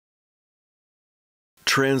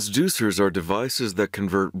Transducers are devices that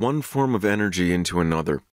convert one form of energy into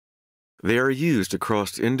another. They are used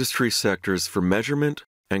across industry sectors for measurement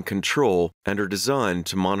and control and are designed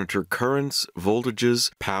to monitor currents,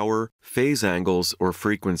 voltages, power, phase angles, or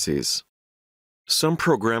frequencies. Some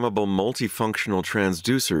programmable multifunctional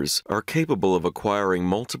transducers are capable of acquiring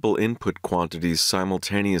multiple input quantities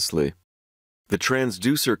simultaneously. The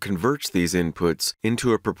transducer converts these inputs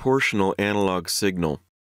into a proportional analog signal.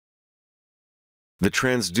 The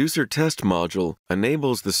transducer test module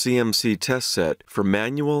enables the CMC test set for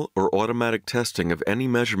manual or automatic testing of any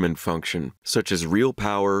measurement function, such as real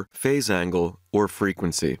power, phase angle, or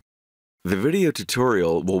frequency. The video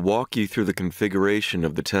tutorial will walk you through the configuration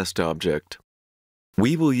of the test object.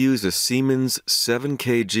 We will use a Siemens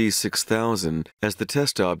 7KG6000 as the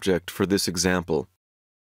test object for this example.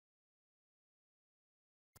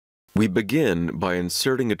 We begin by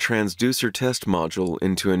inserting a transducer test module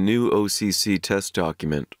into a new OCC test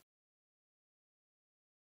document.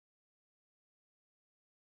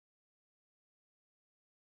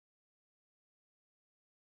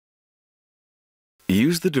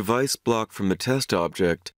 Use the device block from the test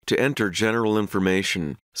object to enter general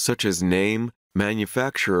information, such as name,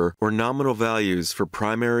 manufacturer, or nominal values for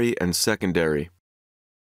primary and secondary.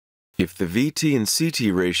 If the VT and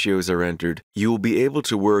CT ratios are entered, you will be able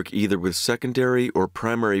to work either with secondary or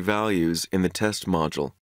primary values in the test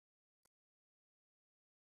module.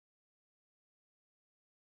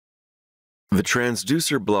 The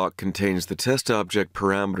transducer block contains the test object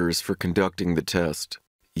parameters for conducting the test.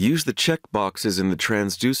 Use the checkboxes in the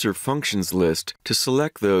transducer functions list to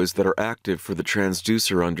select those that are active for the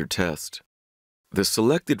transducer under test. The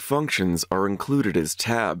selected functions are included as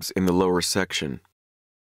tabs in the lower section.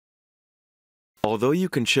 Although you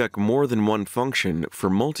can check more than one function for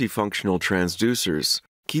multifunctional transducers,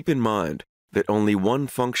 keep in mind that only one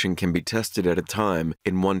function can be tested at a time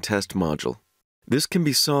in one test module. This can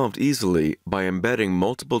be solved easily by embedding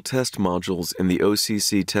multiple test modules in the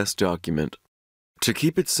OCC test document. To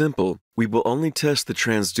keep it simple, we will only test the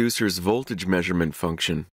transducer's voltage measurement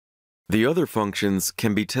function. The other functions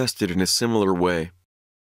can be tested in a similar way.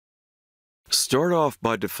 Start off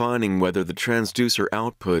by defining whether the transducer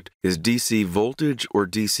output is DC voltage or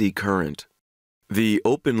DC current. The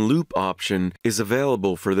open loop option is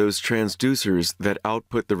available for those transducers that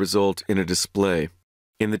output the result in a display.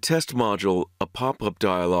 In the test module, a pop-up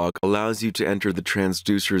dialog allows you to enter the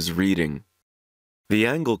transducer's reading. The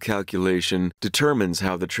angle calculation determines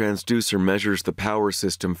how the transducer measures the power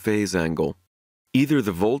system phase angle. Either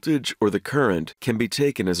the voltage or the current can be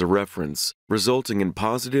taken as a reference, resulting in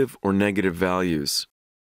positive or negative values.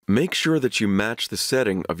 Make sure that you match the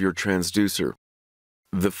setting of your transducer.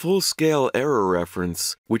 The full-scale error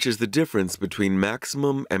reference, which is the difference between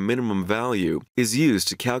maximum and minimum value, is used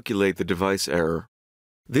to calculate the device error.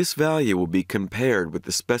 This value will be compared with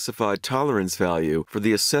the specified tolerance value for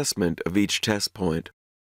the assessment of each test point.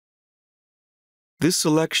 This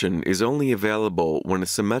selection is only available when a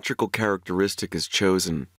symmetrical characteristic is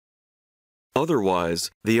chosen.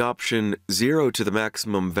 Otherwise, the option 0 to the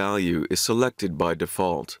maximum value is selected by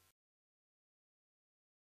default.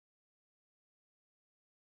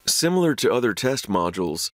 Similar to other test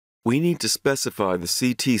modules, we need to specify the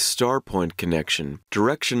CT star point connection,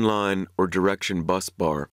 direction line, or direction bus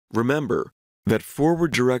bar. Remember that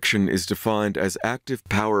forward direction is defined as active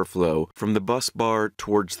power flow from the bus bar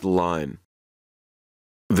towards the line.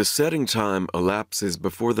 The setting time elapses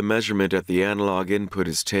before the measurement at the analog input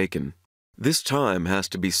is taken. This time has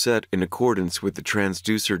to be set in accordance with the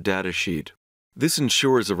transducer datasheet. This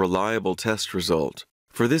ensures a reliable test result.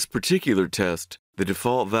 For this particular test, the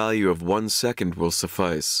default value of 1 second will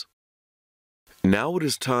suffice. Now it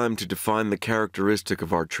is time to define the characteristic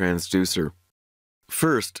of our transducer.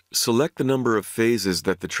 First, select the number of phases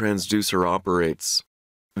that the transducer operates.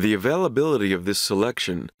 The availability of this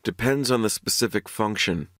selection depends on the specific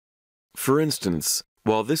function. For instance,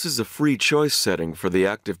 while this is a free choice setting for the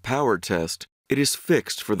active power test, it is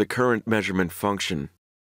fixed for the current measurement function.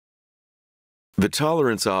 The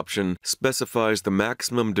tolerance option specifies the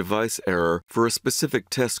maximum device error for a specific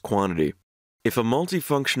test quantity. If a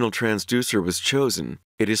multifunctional transducer was chosen,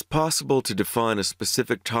 it is possible to define a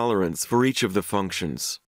specific tolerance for each of the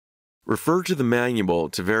functions. Refer to the manual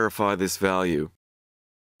to verify this value.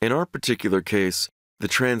 In our particular case, the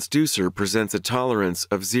transducer presents a tolerance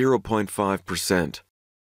of 0.5%.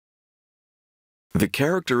 The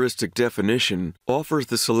characteristic definition offers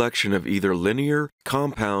the selection of either linear,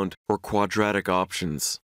 compound, or quadratic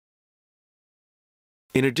options.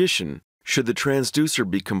 In addition, should the transducer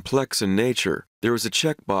be complex in nature, there is a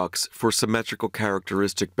checkbox for symmetrical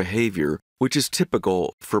characteristic behavior, which is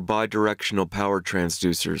typical for bidirectional power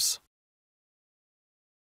transducers.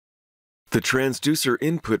 The transducer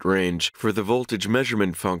input range for the voltage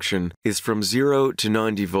measurement function is from 0 to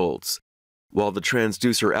 90 volts, while the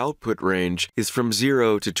transducer output range is from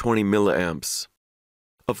 0 to 20 milliamps.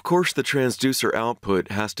 Of course, the transducer output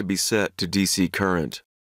has to be set to DC current.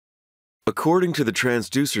 According to the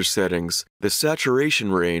transducer settings, the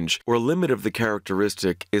saturation range or limit of the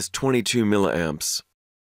characteristic is 22 milliamps.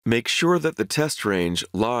 Make sure that the test range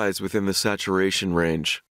lies within the saturation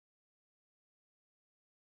range.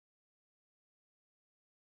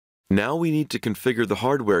 Now we need to configure the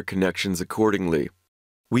hardware connections accordingly.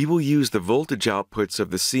 We will use the voltage outputs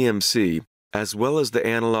of the CMC as well as the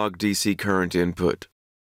analog DC current input.